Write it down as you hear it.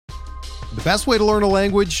The best way to learn a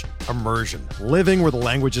language? Immersion. Living where the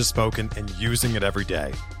language is spoken and using it every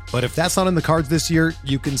day. But if that's not in the cards this year,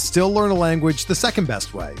 you can still learn a language the second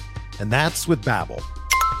best way, and that's with Babbel.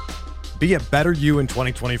 Be a better you in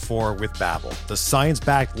 2024 with Babbel, the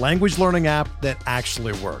science-backed language learning app that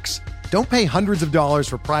actually works. Don't pay hundreds of dollars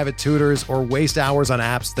for private tutors or waste hours on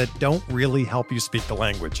apps that don't really help you speak the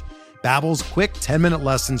language. Babbel's quick 10-minute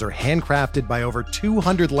lessons are handcrafted by over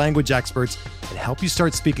 200 language experts and help you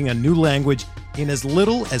start speaking a new language in as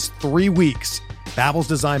little as 3 weeks. Babbel's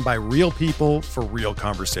designed by real people for real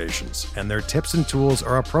conversations, and their tips and tools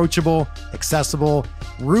are approachable, accessible,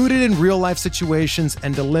 rooted in real-life situations,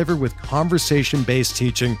 and delivered with conversation-based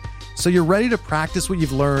teaching, so you're ready to practice what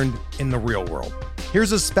you've learned in the real world.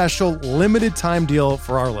 Here's a special limited-time deal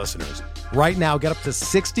for our listeners. Right now, get up to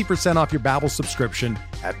 60% off your Babbel subscription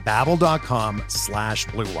at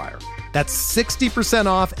babbel.com/Blue Wire. That's 60%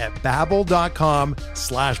 off at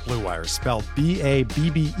babbel.com/Blue Wire, spelled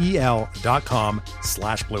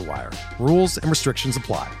BABBEL.com/Blue Wire. Rules and restrictions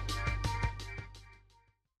apply.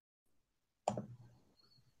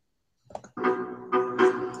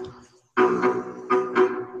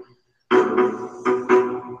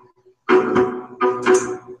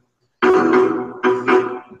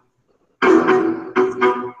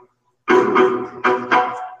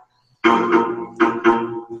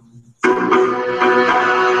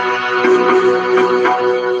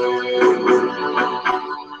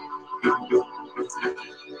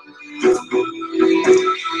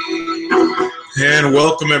 And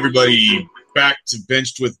welcome, everybody, back to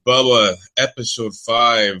Benched with Bubba, Episode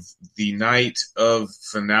 5, the night of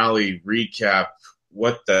finale recap.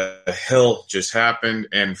 What the hell just happened?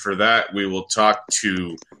 And for that, we will talk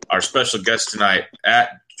to our special guest tonight.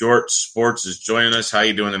 At Jort Sports is joining us. How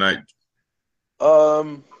you doing tonight? A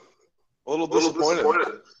little disappointed.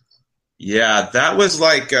 Yeah, that was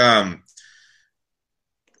like I'm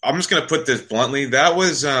just going to put this bluntly. That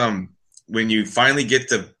was when you finally get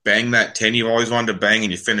to bang that 10 you've always wanted to bang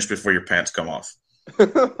and you finish before your pants come off.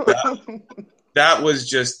 That was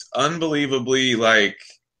just unbelievably, like,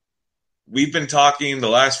 we've been talking the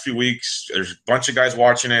last few weeks. There's a bunch of guys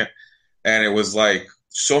watching it, and it was like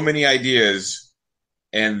so many ideas,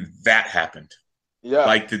 and that happened. Yeah.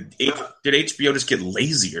 Like, did HBO just get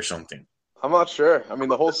lazy or something? I'm not sure. I mean,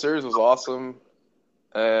 the whole series was awesome,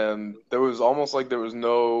 and there was almost like there was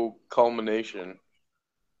no culmination.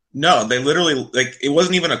 No, they literally, like, it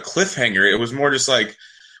wasn't even a cliffhanger. It was more just like,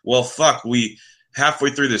 well, fuck, we halfway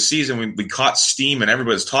through the season, we caught steam and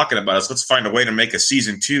everybody's talking about us. Let's find a way to make a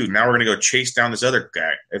season 2. Now we're going to go chase down this other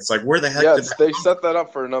guy. It's like, where the heck did that they set that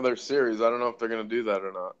up for another series. I don't know if they're going to do that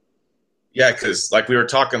or not. Yeah, because like we were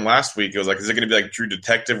talking last week, it was like, is it going to be like True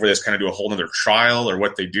Detective where they just kind of do a whole other trial or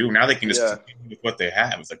what they do? Now they can just continue with what they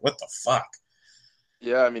have. It's like, what the fuck?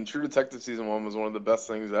 Yeah, I mean, True Detective Season 1 was one of the best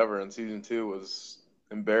things ever, and Season 2 was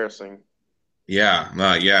embarrassing.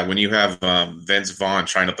 Yeah, yeah. When you have Vince Vaughn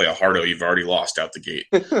trying to play a hardo, you've already lost out the gate.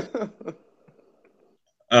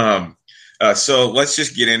 So let's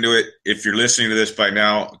just get into it. If you're listening to this by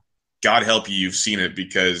now, God help you, you've seen it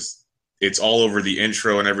because it's all over the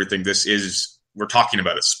intro and everything. We're talking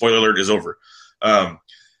about it. Spoiler alert is over. So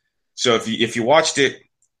if you watched it,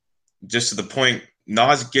 just to the point,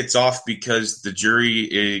 Nas gets off because the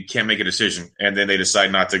jury can't make a decision, and then they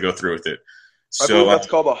decide not to go through with it. I believe that's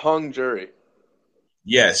called a hung jury.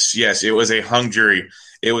 Yes, it was a hung jury.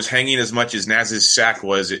 It was hanging as much as Naz's sack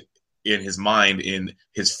was in his mind in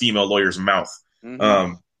his female lawyer's mouth.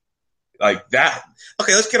 Mm-hmm. Like that.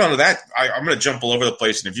 Okay, let's get on to that. I'm going to jump all over the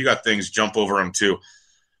place, and if you got things, jump over them too.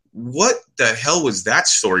 What the hell was that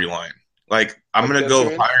storyline? Like, I'm going to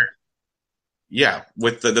go higher. Yeah,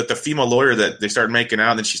 with the female lawyer that they started making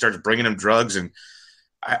out, and then she starts bringing him drugs, and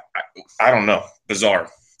I don't know. Bizarre.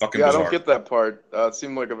 Fucking bizarre. I don't get that part. It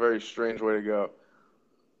seemed like a very strange way to go.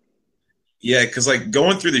 Yeah, because like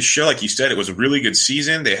going through the show, like you said, it was a really good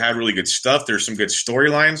season. They had really good stuff. There's some good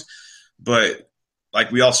storylines. But like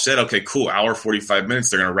we all said, okay, cool, hour, 45 minutes,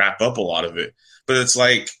 they're going to wrap up a lot of it. But it's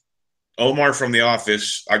like Omar from The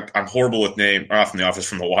Office. I'm horrible with names. Not from The Office,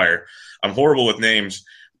 from The Wire. I'm horrible with names.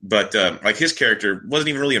 But like his character wasn't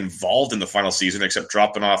even really involved in the final season except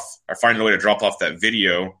dropping off or finding a way to drop off that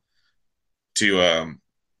video to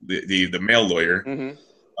the male lawyer. Mm-hmm.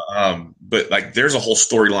 But like there's a whole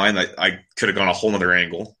storyline that I could have gone a whole other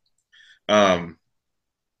angle.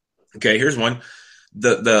 Okay, here's one.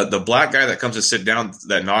 The black guy that comes to sit down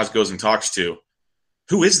that Nas goes and talks to.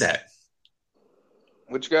 Who is that?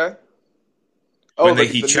 Which guy? Oh, the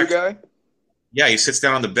new guy? Yeah, he sits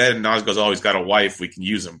down on the bed and Nas goes, "Oh, he's got a wife. We can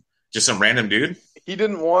use him." Just some random dude? He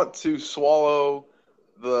didn't want to swallow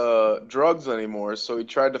the drugs anymore, so he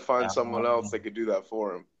tried to find someone else that could do that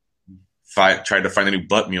for him. Tried to find a new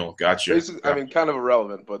butt mule. Gotcha. Basically, I mean, kind of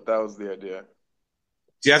irrelevant, but that was the idea.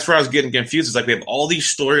 See, that's where I was getting confused. It's like we have all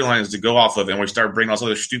these storylines to go off of, and we start bringing all this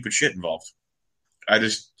other stupid shit involved. Okay,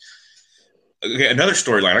 another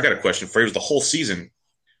storyline. I got a question for you. It was the whole season.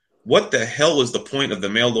 What the hell was the point of the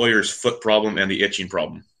male lawyer's foot problem and the itching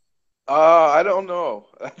problem? I don't know.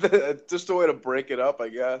 Just a way to break it up, I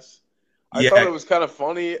guess. I thought it was kind of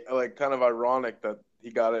funny, like kind of ironic that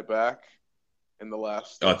he got it back in the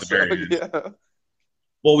last. At the very end. Yeah.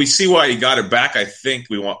 Well, we see why he got it back. I think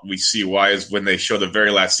we see why is when they show the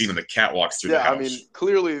very last scene of the cat walks through the house. Yeah, I mean,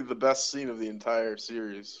 clearly the best scene of the entire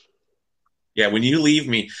series. Yeah, when you leave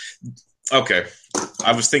me. Okay,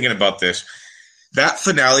 I was thinking about this. That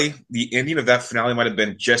finale, the ending of that finale might have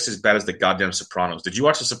been just as bad as the goddamn Sopranos. Did you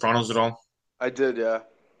watch the Sopranos at all? I did, yeah.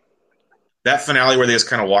 That finale where they just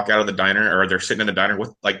kind of walk out of the diner, or they're sitting in the diner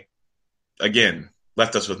with, like, again,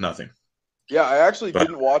 left us with nothing. Yeah, I actually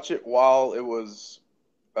didn't watch it while it was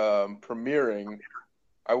premiering.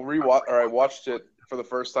 I watched it for the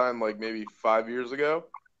first time like maybe 5 years ago.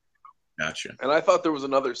 Gotcha. And I thought there was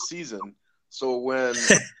another season. So when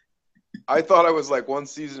I thought I was like one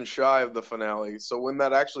season shy of the finale. So when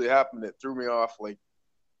that actually happened, it threw me off like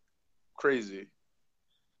crazy.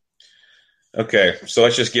 Okay, so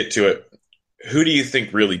let's just get to it. Who do you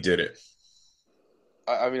think really did it?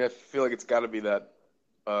 I mean, I feel like it's got to be that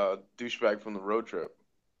douchebag from the road trip.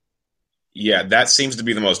 Yeah, that seems to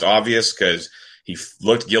be the most obvious because he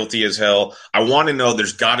looked guilty as hell. I want to know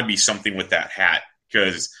there's got to be something with that hat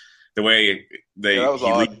because the way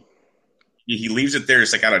he leaves it there,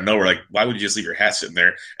 it's like out of nowhere. Like, why would you just leave your hat sitting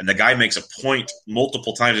there? And the guy makes a point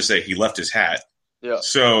multiple times to say he left his hat. Yeah.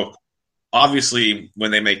 So obviously,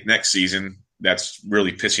 when they make next season, that's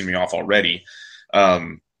really pissing me off already.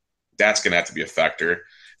 That's going to have to be a factor.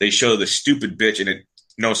 They show the stupid bitch, and it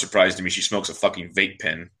no surprise to me, she smokes a fucking vape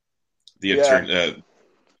pen. That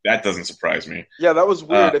doesn't surprise me. Yeah, that was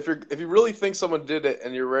weird. If you really think someone did it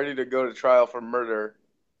and you're ready to go to trial for murder,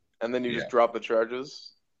 and then you just drop the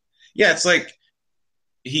charges. Yeah, it's like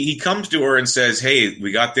he comes to her and says, "Hey,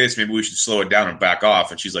 we got this. Maybe we should slow it down and back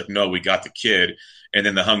off." And she's like, "No, we got the kid." And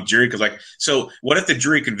then the hung jury goes like, "So what if the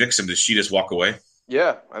jury convicts him? Does she just walk away?"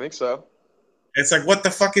 Yeah, I think so. It's like, what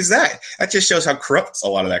the fuck is that? That just shows how corrupt a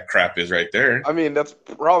lot of that crap is right there. I mean, that's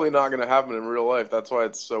probably not going to happen in real life. That's why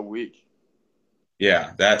it's so weak.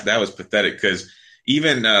 Yeah, that was pathetic because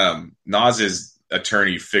even Nas's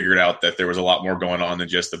attorney figured out that there was a lot more going on than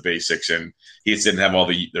just the basics, and he just didn't have all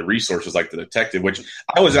the resources like the detective, which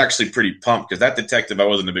I was actually pretty pumped because that detective I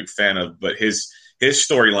wasn't a big fan of, but his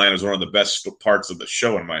storyline is one of the best parts of the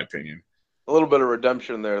show, in my opinion. A little bit of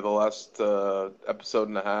redemption there, the last episode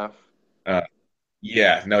and a half.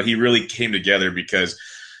 Yeah, no, he really came together because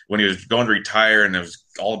when he was going to retire and it was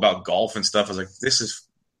all about golf and stuff, I was like,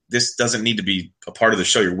 this doesn't need to be a part of the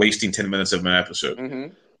show. You're wasting 10 minutes of an episode.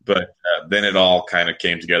 Mm-hmm. But then it all kind of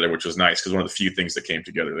came together, which was nice because one of the few things that came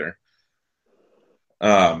together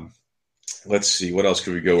there. Let's see. What else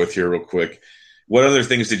could we go with here real quick? What other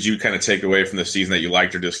things did you kind of take away from the season that you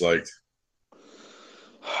liked or disliked?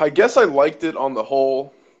 I guess I liked it on the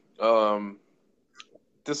whole.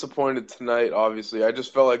 Disappointed tonight, obviously. I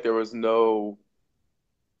just felt like there was no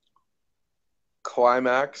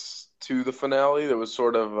climax to the finale. There was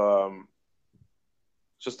sort of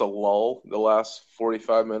just a lull the last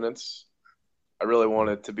 45 minutes. I really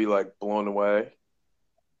wanted to be like blown away.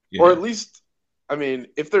 Yeah. Or at least, I mean,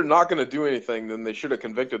 if they're not going to do anything, then they should have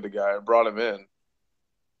convicted the guy or brought him in.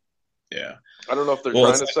 Yeah. I don't know if they're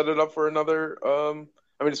trying to set it up for another I mean,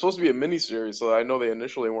 it's supposed to be a miniseries, so I know they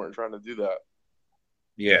initially weren't trying to do that.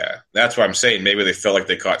 Yeah, that's what I'm saying. Maybe they felt like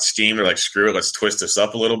they caught steam. They're like, screw it, let's twist this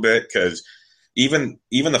up a little bit. Because even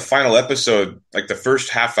the final episode, like the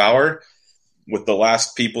first half hour with the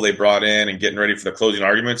last people they brought in and getting ready for the closing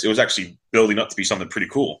arguments, it was actually building up to be something pretty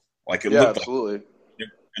cool. Like it looked absolutely. It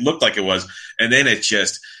looked like it was. And then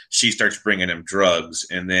she starts bringing him drugs.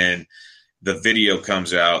 And then the video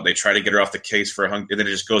comes out. They try to get her off the case for and then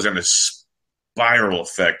it just goes down this spiral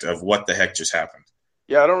effect of what the heck just happened.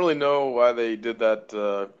 Yeah, I don't really know why they did that,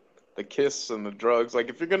 the kiss and the drugs. Like,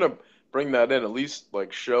 if you're going to bring that in, at least,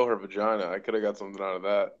 like, show her vagina. I could have got something out of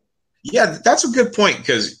that. Yeah, that's a good point,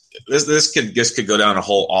 because this could go down a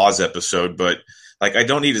whole Oz episode, but, like, I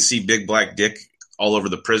don't need to see big black dick all over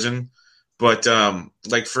the prison. But,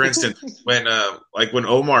 like, for instance, when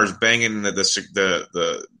Omar's banging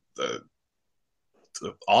the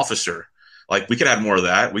officer, like, we could have more of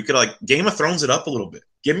that. We could, like, Game of Thrones it up a little bit.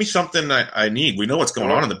 Give me something I need. We know what's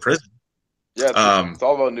going on in the prison. Yeah, it's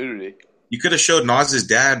all about nudity. You could have showed Nas's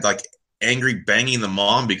dad, like, angry banging the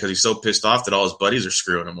mom because he's so pissed off that all his buddies are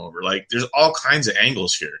screwing him over. Like, there's all kinds of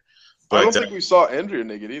angles here. But I don't think we saw Andrea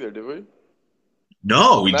naked either, did we?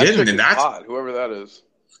 No, we didn't. And that's hot, whoever that is.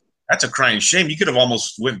 That's a crying shame. You could have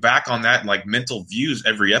almost went back on that, like, mental views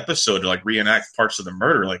every episode to, like, reenact parts of the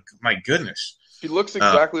murder. Like, my goodness. She looks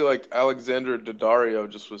exactly like Alexandra Daddario,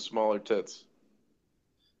 just with smaller tits.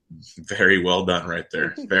 Very well done right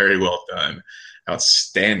there. Very well done.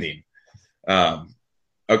 Outstanding.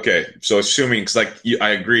 Okay, so assuming, because, like,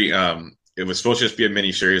 I agree, it was supposed to just be a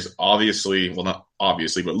miniseries. Obviously, well, not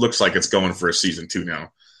obviously, but it looks like it's going for a season 2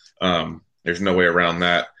 now. There's no way around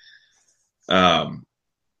that.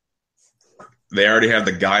 They already have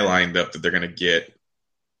the guy lined up that they're going to get.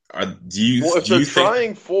 If they're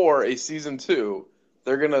trying for a season 2,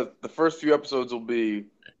 the first few episodes will be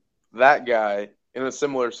that guy in a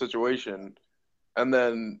similar situation, and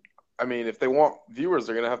then, I mean, if they want viewers,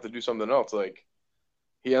 they're going to have to do something else. Like,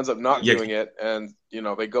 he ends up not doing it, and, you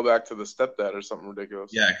know, they go back to the stepdad or something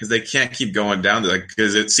ridiculous. Yeah, because they can't keep going down to, like,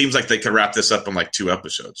 because it seems like they could wrap this up in like 2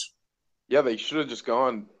 episodes. Yeah, they should have just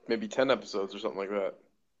gone maybe 10 episodes or something like that.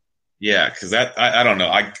 Yeah, because that I don't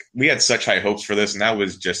know. We had such high hopes for this, and that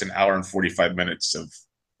was just an hour and 45 minutes of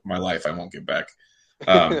my life I won't get back.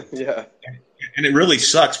 Yeah, and it really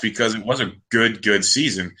sucks because it was a good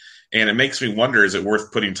season, and it makes me wonder: is it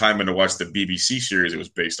worth putting time in to watch the BBC series it was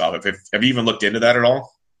based off of? Have you even looked into that at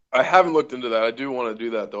all? I haven't looked into that. I do want to do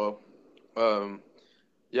that though.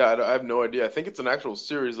 Yeah, I have no idea. I think it's an actual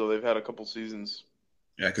series though. They've had a couple seasons.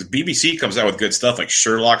 Yeah, because BBC comes out with good stuff. Like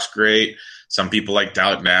Sherlock's great. Some people like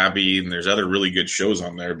Downton Abbey, and there's other really good shows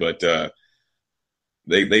on there. But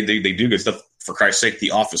they do good stuff. For Christ's sake,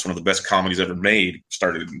 The Office, one of the best comedies ever made,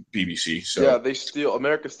 started in BBC. So yeah,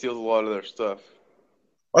 America steals a lot of their stuff.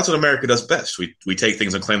 That's what America does best. We take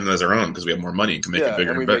things and claim them as our own because we have more money and can make it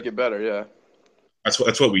bigger. And we make it better. Yeah, that's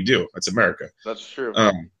what we do. That's America. That's true.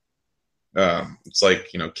 It's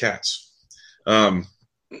like, you know, cats. Well,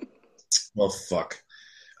 fuck.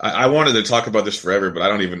 I wanted to talk about this forever, but I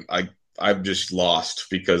don't even. I'm just lost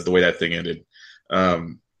because the way that thing ended.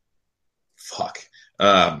 Fuck.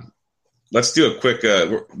 Let's do a quick.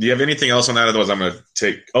 Do you have anything else on that? Otherwise, I'm going to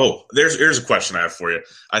take. Oh, here's a question I have for you.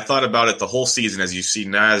 I thought about it the whole season as you see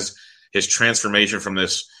Naz, his transformation from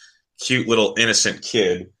this cute little innocent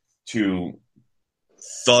kid to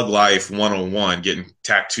thug life 101, getting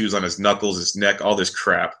tattoos on his knuckles, his neck, all this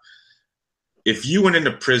crap. If you went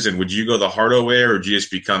into prison, would you go the harder way, or would you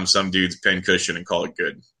just become some dude's pincushion and call it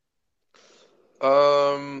good?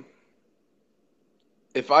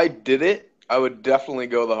 If I did it, I would definitely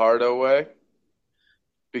go the hardo way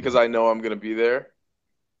because I know I'm going to be there.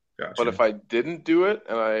 Gotcha. But if I didn't do it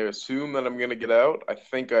and I assume that I'm going to get out, I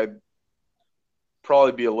think I'd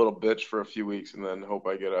probably be a little bitch for a few weeks and then hope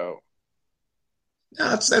I get out. No,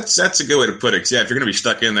 that's a good way to put it. 'Cause, yeah, if you're going to be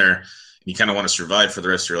stuck in there and you kind of want to survive for the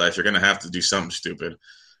rest of your life, you're going to have to do something stupid.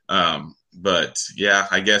 But yeah,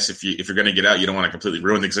 I guess if you're going to get out, you don't want to completely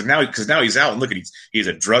ruin things. Because now he's out and look at he's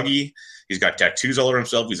a druggie. He's got tattoos all over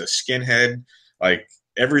himself. He's a skinhead. Like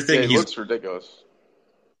everything. Yeah, he looks ridiculous.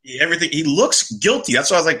 Everything. He looks guilty. That's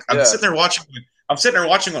why I was like, I'm sitting there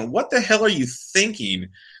watching. Going, what the hell are you thinking?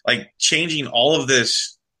 Like changing all of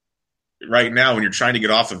this right now when you're trying to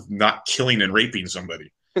get off of not killing and raping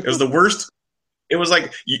somebody. It was the worst. It was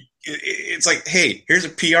like it's like, hey, here's a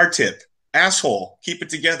PR tip. Asshole, keep it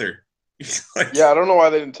together. Like, yeah, I don't know why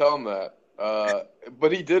they didn't tell him that.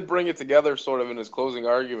 But he did bring it together sort of in his closing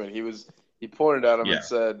argument. He pointed at him and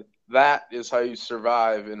said, that is how you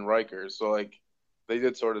survive in Rikers. So, like, they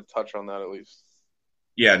did sort of touch on that at least.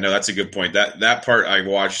 Yeah, no, that's a good point. That part I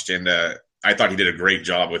watched, and I thought he did a great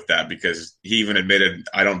job with that because he even admitted,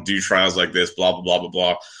 I don't do trials like this, blah, blah, blah, blah,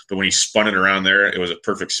 blah. But when he spun it around there, it was a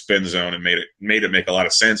perfect spin zone and made it make a lot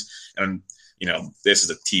of sense. And, you know, this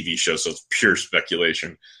is a TV show, so it's pure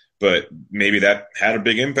speculation. But maybe that had a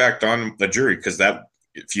big impact on the jury because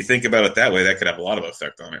if you think about it that way, that could have a lot of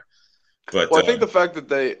effect on it. But I think the fact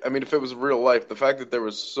that if it was real life, the fact that there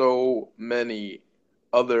was so many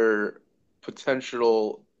other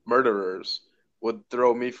potential murderers would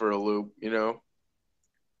throw me for a loop, you know?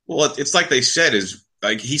 Well, it's like they said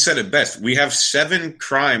he said it best. We have 7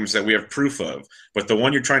 crimes that we have proof of, but the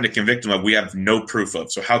one you're trying to convict him of, we have no proof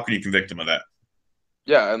of. So how can you convict him of that?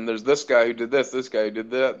 Yeah, and there's this guy who did this guy who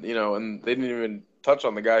did that, you know, and they didn't even touch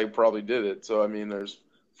on the guy who probably did it. So, I mean, there's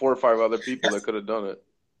 4 or 5 other people that could have done it.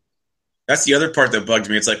 That's the other part that bugged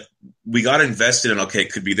me. It's like we got invested in, okay,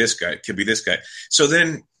 it could be this guy, it could be this guy. So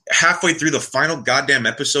then halfway through the final goddamn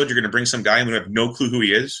episode, you're going to bring some guy in who have no clue who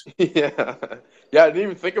he is? Yeah. Yeah, I didn't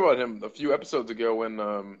even think about him a few episodes ago when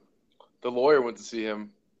the lawyer went to see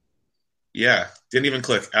him. Yeah, didn't even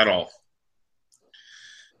click at all.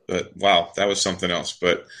 But wow, that was something else.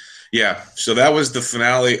 But yeah, so that was the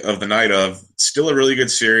finale of the night of. Still a really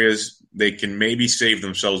good series. They can maybe save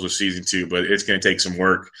themselves with season 2, but it's going to take some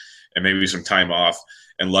work and maybe some time off.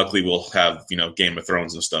 And luckily, we'll have Game of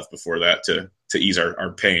Thrones and stuff before that to ease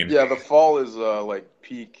our pain. Yeah, the fall is like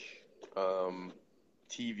peak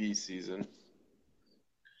TV season.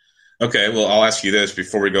 Okay, well, I'll ask you this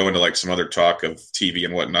before we go into like some other talk of TV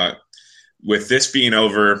and whatnot. With this being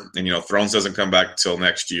over, and Thrones doesn't come back till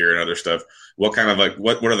next year and other stuff, what kind of like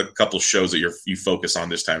what are the couple shows that you focus on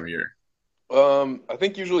this time of year? I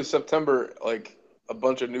think usually September, like a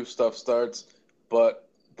bunch of new stuff starts, but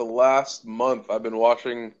the last month I've been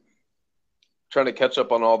trying to catch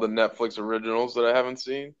up on all the Netflix originals that I haven't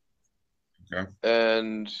seen. Okay.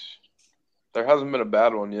 And there hasn't been a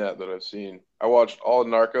bad one yet that I've seen. I watched all of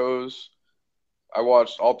Narcos. I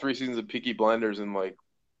watched all 3 seasons of Peaky Blinders in like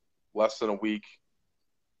less than a week.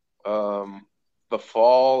 The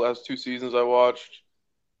Fall has 2 seasons I watched,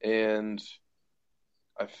 and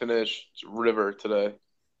I finished River today.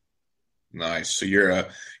 Nice. So you're a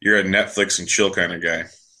Netflix and chill kind of guy.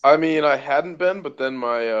 I mean, I hadn't been, but then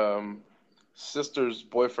my sister's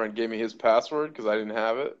boyfriend gave me his password because I didn't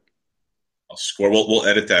have it. I'll score. We'll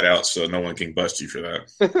edit that out so no one can bust you for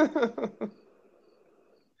that.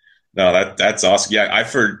 No, that's awesome. Yeah,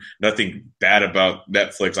 I've heard nothing bad about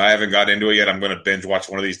Netflix. I haven't got into it yet. I'm going to binge watch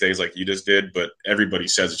one of these days like you just did, but everybody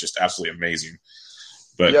says it's just absolutely amazing.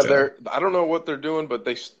 But yeah, I don't know what they're doing, but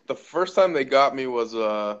the first time they got me was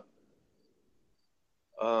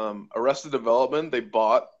Arrested Development. They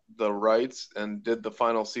bought the rights and did the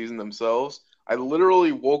final season themselves. I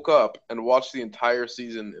literally woke up and watched the entire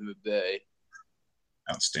season in a day.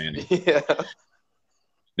 Outstanding. Yeah.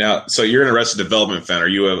 Now, so you're an Arrested Development fan. Are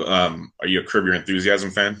you a Curb Your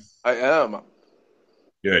Enthusiasm fan? I am.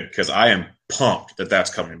 Good, because I am pumped that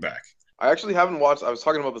that's coming back. I actually haven't watched. I was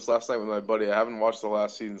talking about this last night with my buddy. I haven't watched the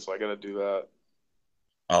last season, so I got to do that.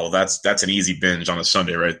 Oh, that's an easy binge on a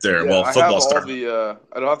Sunday right there. Yeah, well, football starts. I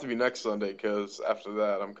don't have to be next Sunday because after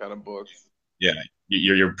that, I'm kind of booked. Yeah,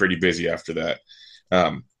 you're pretty busy after that.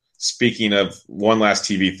 Speaking of one last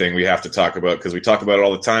TV thing we have to talk about, because we talk about it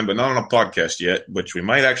all the time, but not on a podcast yet, which we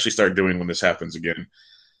might actually start doing when this happens again.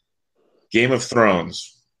 Game of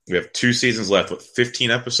Thrones. We have 2 seasons left with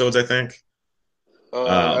 15 episodes, I think.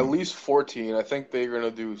 At least 14. I think they're going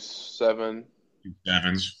to do 7.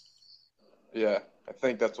 7s. Yeah, I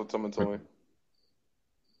think that's what someone told me.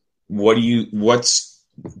 Do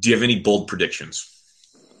you have any bold predictions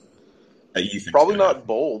that you think? Probably not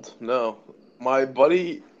bold, no. My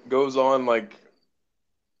buddy goes on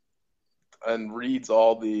and reads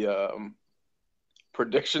all the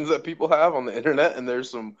predictions that people have on the internet, and there's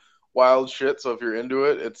some wild shit. So if you're into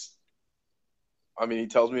it, he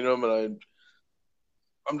tells me them, and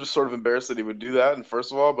I'm just sort of embarrassed that he would do that. And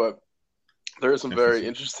first of all, but there are some very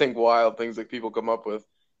interesting, wild things that people come up with.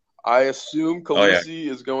 I assume Khaleesi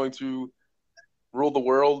is going to rule the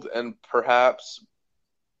world and perhaps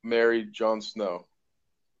marry Jon Snow.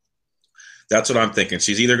 That's what I'm thinking.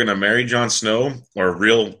 She's either going to marry Jon Snow or a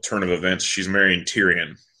real turn of events. She's marrying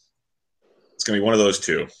Tyrion. It's going to be one of those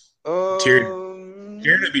two. Tyrion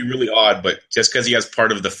would be really odd, but just because he has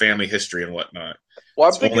part of the family history and whatnot. Well,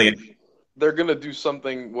 I'm thinking they're going to do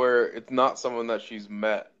something where it's not someone that she's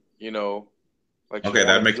met, Like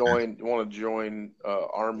that makes sense. Want to join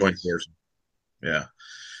armies. Yeah,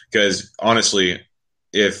 because honestly,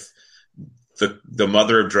 if the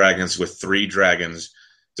mother of dragons with 3 dragons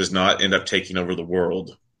does not end up taking over the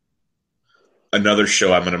world, another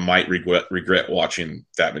show I'm might regret watching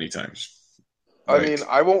that many times. I mean,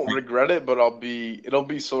 I won't regret it, but it'll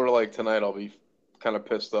be sort of like tonight. I'll be kind of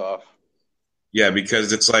pissed off. Yeah,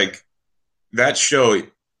 because it's like that show.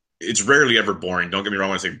 It's rarely ever boring. Don't get me wrong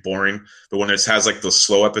when I say boring, but when it has like the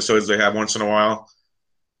slow episodes they have once in a while,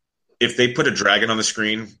 if they put a dragon on the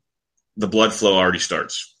screen, the blood flow already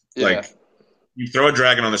starts. Yeah. Like you throw a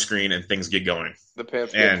dragon on the screen and things get going. The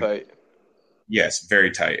pants get tight. Yes,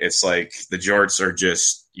 very tight. It's like the jorts are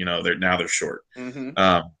just, they're short. Mm-hmm.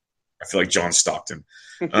 I feel like John Stockton.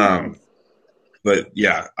 But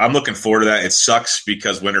yeah, I'm looking forward to that. It sucks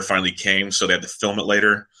because winter finally came, so they had to film it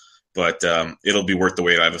later. But it'll be worth the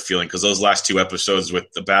wait, I have a feeling, because those last 2 episodes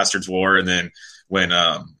with the Bastards War and then when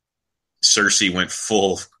Cersei went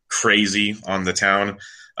full crazy on the town,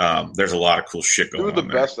 there's a lot of cool shit going on. 2 of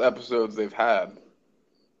the best episodes they've had.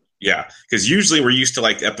 Yeah, because usually we're used to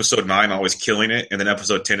like episode 9 always killing it, and then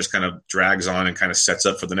episode 10 just kind of drags on and kind of sets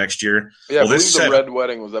up for the next year. Yeah, the Red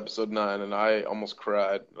Wedding was episode 9, and I almost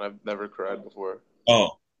cried. I've never cried before.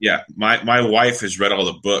 Oh, yeah. My wife has read all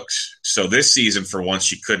the books, so this season, for once,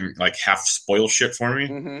 she couldn't like half spoil shit for me.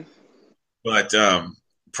 Mm-hmm. But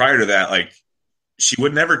prior to that, like, she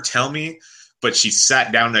would never tell me, but she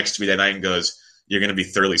sat down next to me that night and goes, "You're going to be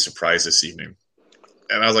thoroughly surprised this evening."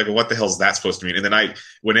 And I was like, what the hell is that supposed to mean? And then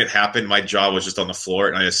when it happened, my jaw was just on the floor,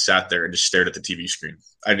 and I just sat there and just stared at the TV screen.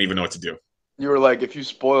 I didn't even know what to do. You were like, if you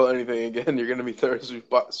spoil anything again, you're going to be thoroughly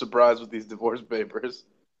surprised with these divorce papers.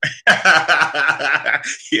 Yeah,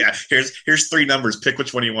 here's 3 numbers. Pick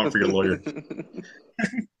which one you want for your lawyer.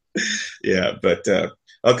 Yeah, but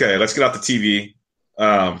okay, let's get off the TV.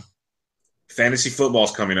 Fantasy football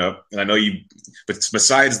is coming up, and I know you. But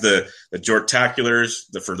besides the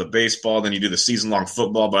Jortaculars, for the baseball, then you do the season-long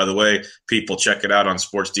football. By the way, people check it out on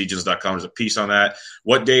sportsdegens.com. There's a piece on that.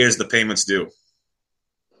 What day is the payments due?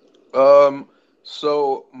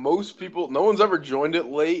 So most people, no one's ever joined it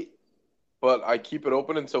late, but I keep it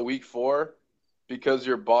open until week 4 because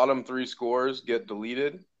your bottom 3 scores get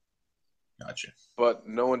deleted. Gotcha. But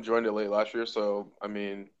no one joined it late last year, so I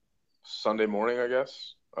mean, Sunday morning, I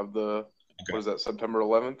guess, of the what is that, September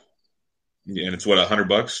 11th? Yeah, and it's what,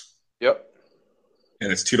 $100? Yep.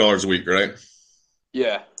 And it's $2 a week, right?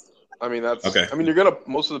 Yeah. I mean that's okay. I mean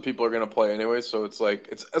most of the people are gonna play anyway, so it's like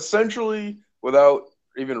it's essentially, without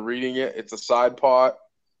even reading it, it's a side pot.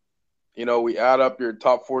 You know, we add up your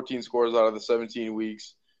top 14 scores out of the 17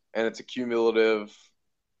 weeks, and it's a cumulative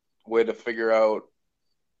way to figure out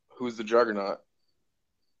who's the juggernaut.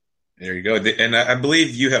 There you go. And I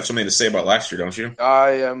believe you have something to say about last year, don't you?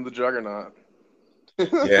 I am the juggernaut.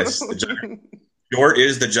 Yes, the juggernaut. Jort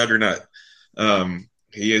is the juggernaut.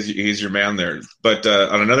 He's your man there. But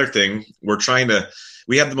on another thing,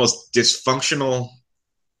 we have the most dysfunctional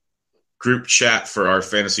group chat for our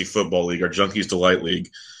fantasy football league, our Junkies Delight League.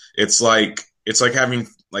 It's like having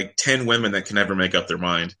like 10 women that can never make up their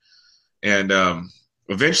mind. And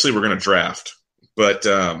eventually we're going to draft. But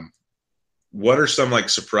what are some like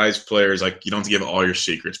surprise players? Like, you don't have to give all your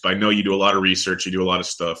secrets, but I know you do a lot of research. You do a lot of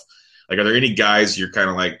stuff. Like, are there any guys you're kind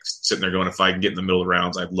of like sitting there going, if I can get in the middle of the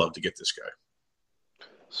rounds, I'd love to get this guy?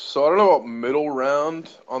 So I don't know about middle round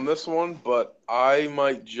on this one, but I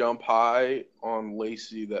might jump high on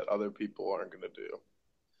Lacey that other people aren't going to do.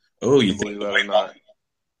 Oh, you think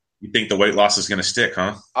the weight loss is going to stick,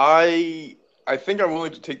 huh? I think I'm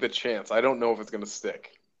willing to take the chance. I don't know if it's going to stick.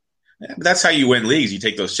 Yeah, but that's how you win leagues. You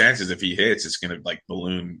take those chances. If he hits, it's going to like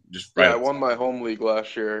balloon just right. Yeah, I won my home league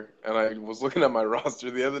last year, and I was looking at my roster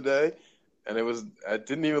the other day, and it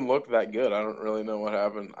didn't even look that good. I don't really know what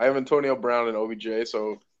happened. I have Antonio Brown and OBJ,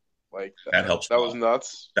 so like that helps. That was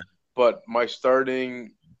nuts. But my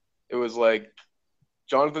starting, it was like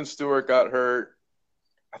Jonathan Stewart got hurt.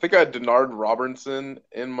 I think I had Denard Robertson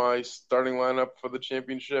in my starting lineup for the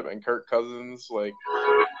championship, and Kirk Cousins. Like,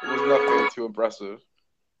 it was nothing too impressive.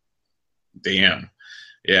 Damn.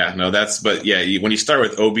 Yeah, no, but when you start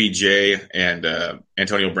with OBJ and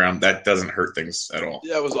Antonio Brown, that doesn't hurt things at all.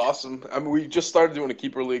 Yeah, it was awesome. I mean, we just started doing a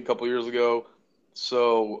keeper league a couple years ago.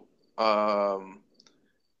 So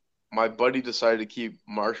my buddy decided to keep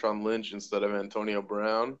Marshawn Lynch instead of Antonio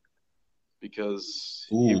Brown because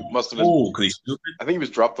he must have been. He's stupid. I think he was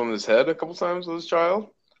dropped on his head a couple times with his child.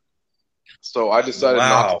 So I decided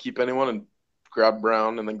not to keep anyone and grabbed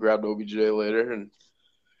Brown and then grabbed OBJ later. And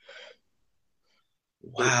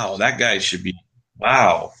wow, that guy should be.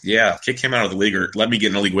 Wow, yeah, kick him out of the league or let me get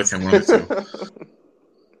in the league with him. One of the two.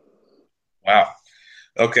 Wow.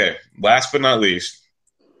 Okay, last but not least,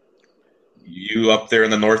 you up there in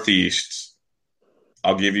the Northeast,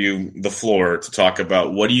 I'll give you the floor to talk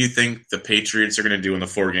about what do you think the Patriots are going to do in the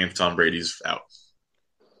 4 games Tom Brady's out?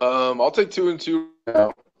 I'll take 2-2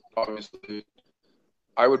 now, obviously.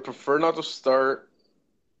 I would prefer not to start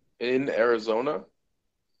in Arizona,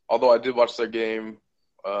 although I did watch their game.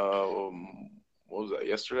 What was that,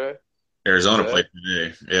 yesterday? Arizona played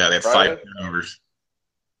today. Yeah, they had 5 turnovers.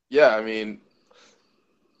 Yeah, I mean,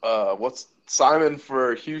 Simon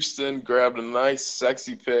for Houston grabbed a nice,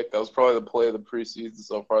 sexy pick. That was probably the play of the preseason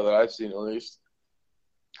so far that I've seen, at least.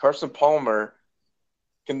 Carson Palmer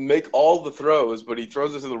can make all the throws, but he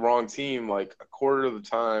throws it to the wrong team like a quarter of the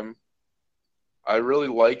time. I really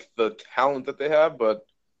like the talent that they have, but,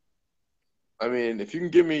 I mean, if you can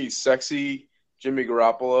give me sexy Jimmy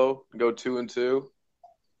Garoppolo and go 2-2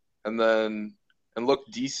 and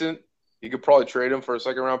look decent, you could probably trade him for a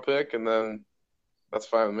second-round pick, and then that's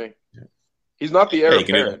fine with me. Yeah. He's not the heir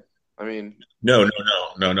apparent. I mean, no.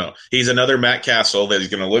 He's another Matt Castle that is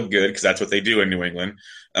going to look good because that's what they do in New England.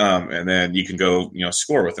 And then you can go,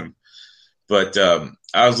 score with him. But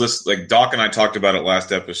I was listening, like Doc and I talked about it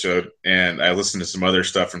last episode, and I listened to some other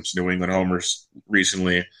stuff from some New England homers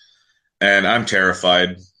recently, and I'm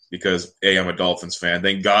terrified because I'm a Dolphins fan.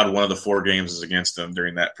 Thank God one of the 4 games is against them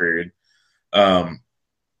during that period.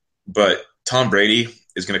 But Tom Brady,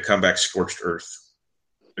 is going to come back scorched earth.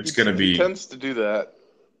 It's going to be. He tends to do that.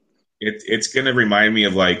 It's going to remind me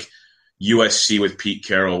of like USC with Pete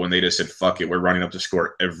Carroll when they just said, "Fuck it, we're running up the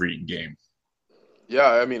score every game." Yeah,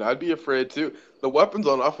 I mean, I'd be afraid too. The weapons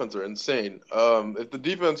on offense are insane.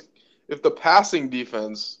 If the passing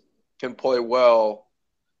defense can play well,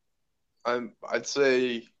 I'd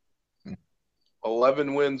say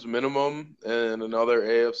 11 wins minimum and another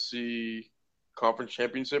AFC conference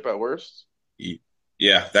championship at worst.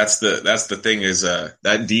 Yeah, that's the thing is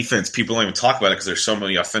that defense. People don't even talk about it because there's so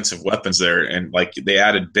many offensive weapons there, and like they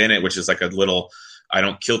added Bennett, which is like a little I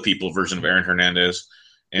don't kill people version of Aaron Hernandez,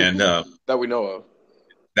 and that we know of.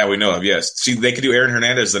 That we know of, yes. See, they could do Aaron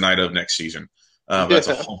Hernandez the night of next season. That's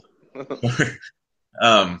a whole.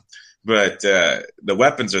 But the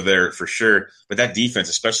weapons are there for sure. But that defense,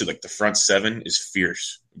 especially like the front seven, is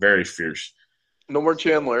fierce, very fierce. No more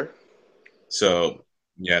Chandler. So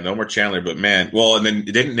yeah, no more Chandler. But man, well, and then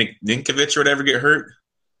didn't Ninkovich or whatever get hurt?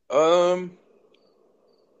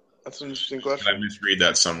 That's an interesting question. I misread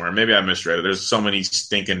that somewhere. Maybe I misread it. There's so many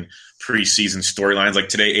stinking preseason storylines. Like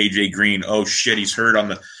today, AJ Green. Oh shit, he's hurt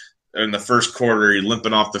in the first quarter. He's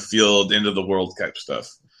limping off the field into the World Cup stuff.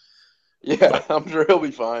 Yeah, I'm sure he'll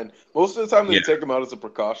be fine. Most of the time, they take him out as a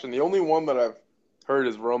precaution. The only one that I've heard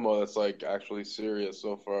is Romo. That's like actually serious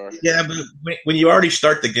so far. Yeah, but when you already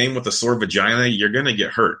start the game with a sore vagina, you're gonna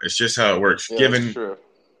get hurt. It's just how it works. Yeah, given true.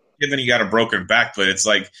 Given he got a broken back, but it's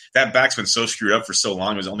like that back's been so screwed up for so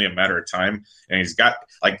long. It was only a matter of time. And he's got,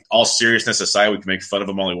 like, all seriousness aside, we can make fun of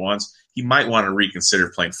him all he wants. He might want to reconsider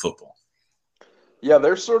playing football. Yeah,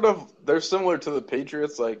 they're similar to the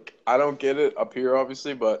Patriots. Like, I don't get it up here,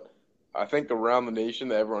 obviously, but I think around the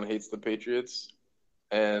nation, everyone hates the Patriots.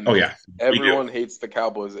 And everyone hates the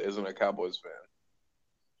Cowboys that isn't a Cowboys fan.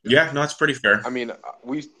 Yeah, no, it's pretty fair. I mean,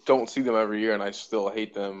 we don't see them every year, and I still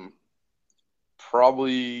hate them.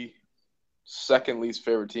 Probably second least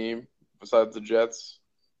favorite team besides the Jets.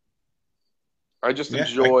 I just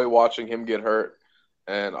enjoy watching him get hurt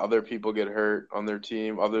and other people get hurt on their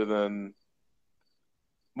team other than,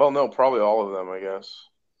 well, no, probably all of them, I guess.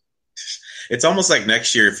 It's almost like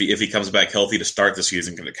next year, if he comes back healthy to start the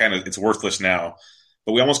season, it's worthless now.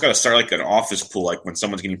 But we almost got to start like an office pool, like when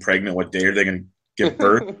someone's getting pregnant, what day are they going to give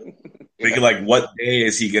birth? We could like, what day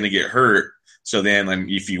is he going to get hurt? So then,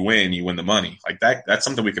 if you win the money. Like that. That's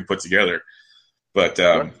something we could put together. But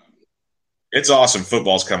it's awesome.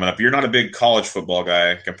 Football's coming up. You're not a big college football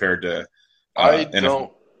guy compared to. I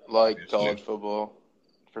don't like college football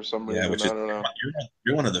for some reason. I don't know.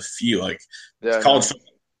 You're one of the few. Like college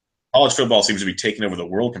football seems to be taking over the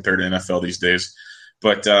world compared to NFL these days.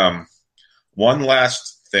 But one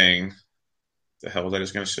last thing. The hell was I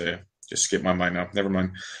just going to say? Just skip my mind now. Never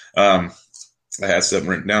mind. I had something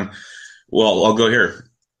written down. Well, I'll go here.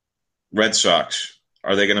 Red Sox,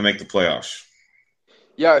 are they going to make the playoffs?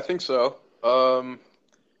 Yeah, I think so.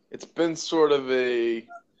 It's been sort of a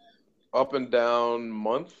up and down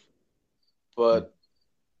month, but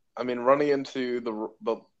I mean, running into the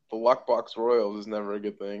luck box Royals is never a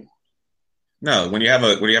good thing. No, when you have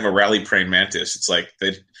a rally praying mantis, it's like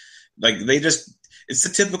it's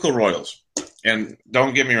the typical Royals. And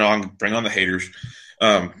don't get me wrong, bring on the haters.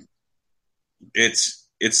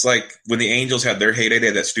 It's like when the Angels had their heyday, they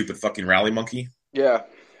had that stupid fucking rally monkey. Yeah.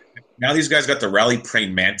 Now these guys got the rally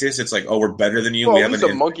praying mantis. It's like, oh, we're better than you. Well, at least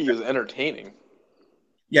a monkey is entertaining.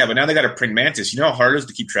 Yeah, but now they got a praying mantis. You know how hard it is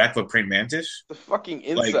to keep track of a praying mantis? The fucking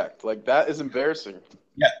insect. Like that is embarrassing.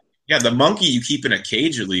 Yeah, the monkey you keep in a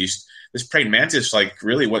cage at least. This praying mantis, like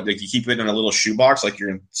really what, like you keep it in a little shoebox like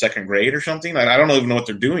you're in second grade or something? I don't even know what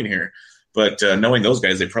they're doing here. But knowing those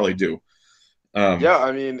guys, they probably do. Yeah,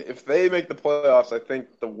 I mean, if they make the playoffs, I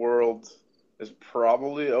think the world is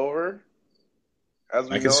probably over. As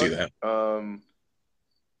we I can see that.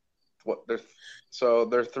 They're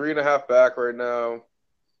 3.5 back right now.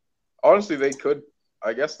 Honestly, they could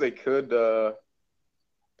play the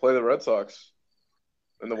Red Sox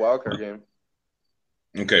in the wild card game.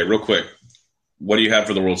 Okay, real quick, what do you have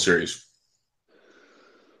for the World Series?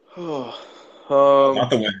 Not the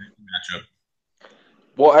win matchup.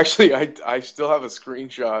 Well, actually, I still have a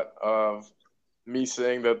screenshot of me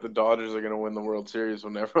saying that the Dodgers are going to win the World Series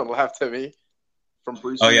when everyone laughed at me from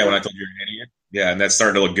preseason. Oh, yeah, when I told you you're an idiot. Yeah, and that's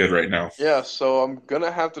starting to look good right now. Yeah, so I'm going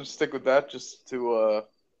to have to stick with that just to,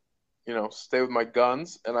 stay with my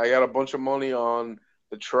guns. And I got a bunch of money on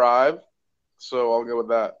the Tribe, so I'll go with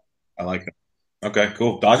that. I like it. Okay,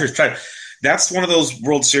 cool. Dodgers Tribe. That's one of those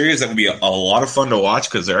World Series that would be a lot of fun to watch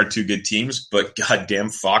because there are two good teams, but goddamn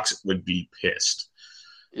Fox would be pissed.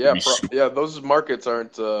 Yeah, those markets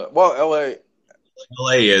aren't LA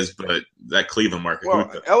is, but that Cleveland market. Well,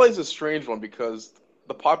 LA's a strange one because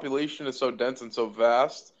the population is so dense and so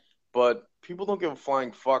vast, but people don't give a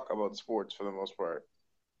flying fuck about sports for the most part.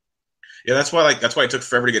 Yeah, that's why it took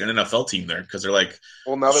forever to get an NFL team there because they're like,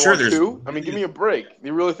 Well, now they sure, want there's two. I mean, give me a break.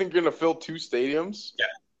 You really think you're going to fill 2 stadiums? yeah.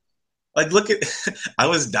 Like, look at I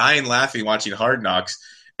was dying laughing watching Hard Knocks,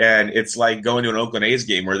 and it's like going to an Oakland A's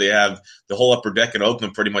game where they have the whole upper deck in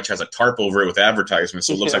Oakland pretty much has a tarp over it with advertisements,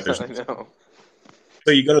 so it looks like there's. I know.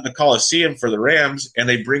 So you go to the Coliseum for the Rams, and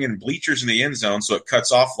they bring in bleachers in the end zone, so it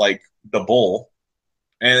cuts off like the bowl,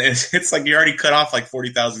 and it's like you already cut off like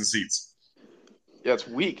 40,000 seats. Yeah, it's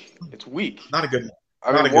weak. It's weak. Not a good.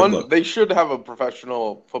 I mean, they should have a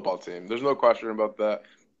professional football team. There's no question about that.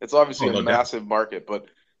 It's obviously a massive market, but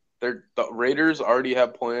the Raiders already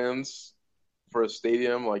have plans for a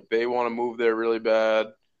stadium. Like, they want to move there really bad.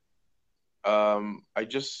 I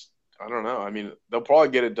don't know. I mean, they'll probably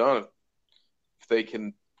get it done if they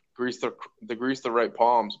can grease the right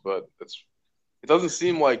palms, but it doesn't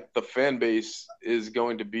seem like the fan base is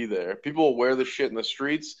going to be there. People will wear the shit in the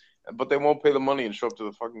streets, but they won't pay the money and show up to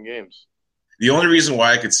the fucking games. The only reason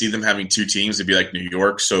why I could see them having 2 teams would be like New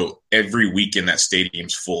York, so every weekend that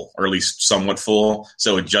stadium's full, or at least somewhat full,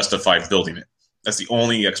 so it justifies building it. That's the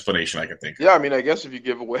only explanation I can think of. Yeah, I mean, I guess if you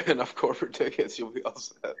give away enough corporate tickets, you'll be all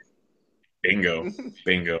set. Bingo.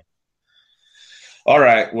 All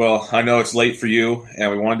right, well, I know it's late for you,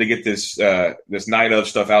 and we wanted to get this night of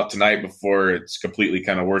stuff out tonight before it's completely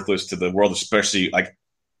kind of worthless to the world, especially, like,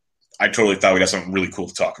 I totally thought we'd have something really cool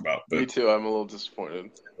to talk about. But, me too. I'm a little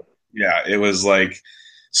disappointed. Yeah, it was like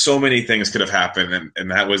so many things could have happened,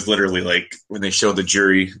 and that was literally like when they showed the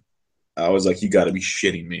jury, I was like, you got to be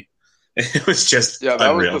shitting me. It was just that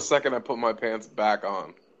unreal. was the second I put my pants back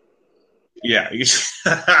on. Yeah. And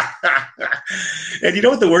you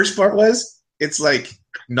know what the worst part was? It's like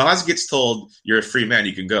Nas gets told, you're a free man,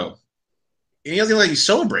 you can go. And he doesn't like he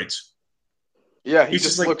celebrates. Yeah, he's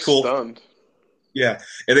just looks cool. Stunned. Yeah,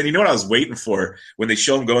 and then you know what I was waiting for when they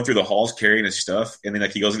show him going through the halls carrying his stuff, and then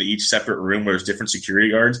like he goes into each separate room where there's different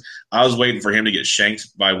security guards. I was waiting for him to get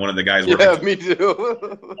shanked by one of the guys. Yeah, me too.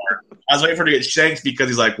 I was waiting for him to get shanked because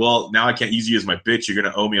he's like, well, now I can't use you as my bitch. You're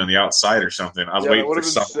gonna owe me on the outside or something. I was waiting for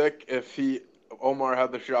something. It would have been sick if Omar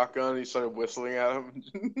had the shotgun and he started whistling at him.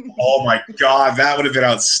 Oh my god, that would have been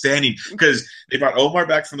outstanding because they brought Omar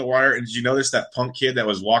back from The Wire, and did you notice that punk kid that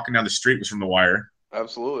was walking down the street was from The Wire?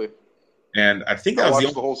 Absolutely. And I think I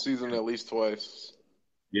watched the whole season at least twice.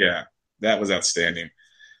 Yeah, that was outstanding.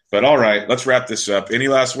 But all right, let's wrap this up. Any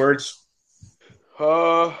last words?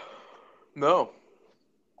 No.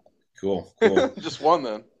 Cool. Just one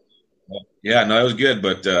then. Yeah, no, it was good.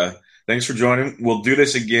 But thanks for joining. We'll do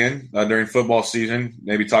this again during football season.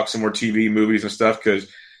 Maybe talk some more TV, movies, and stuff because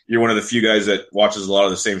you're one of the few guys that watches a lot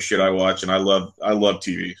of the same shit I watch, and I love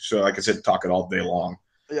TV. So, like I said, talk it all day long.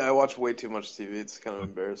 Yeah, I watch way too much TV. It's kind of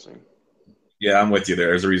embarrassing. Yeah, I'm with you there.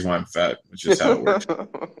 There's a reason why I'm fat. It's just how it works.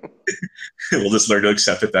 We'll just learn to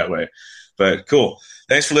accept it that way. But cool.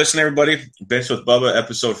 Thanks for listening, everybody. Bench with Bubba,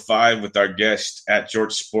 episode 5 with our guest at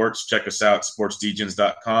George Sports. Check us out,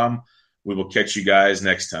 sportsdegens.com. We will catch you guys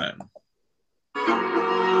next time.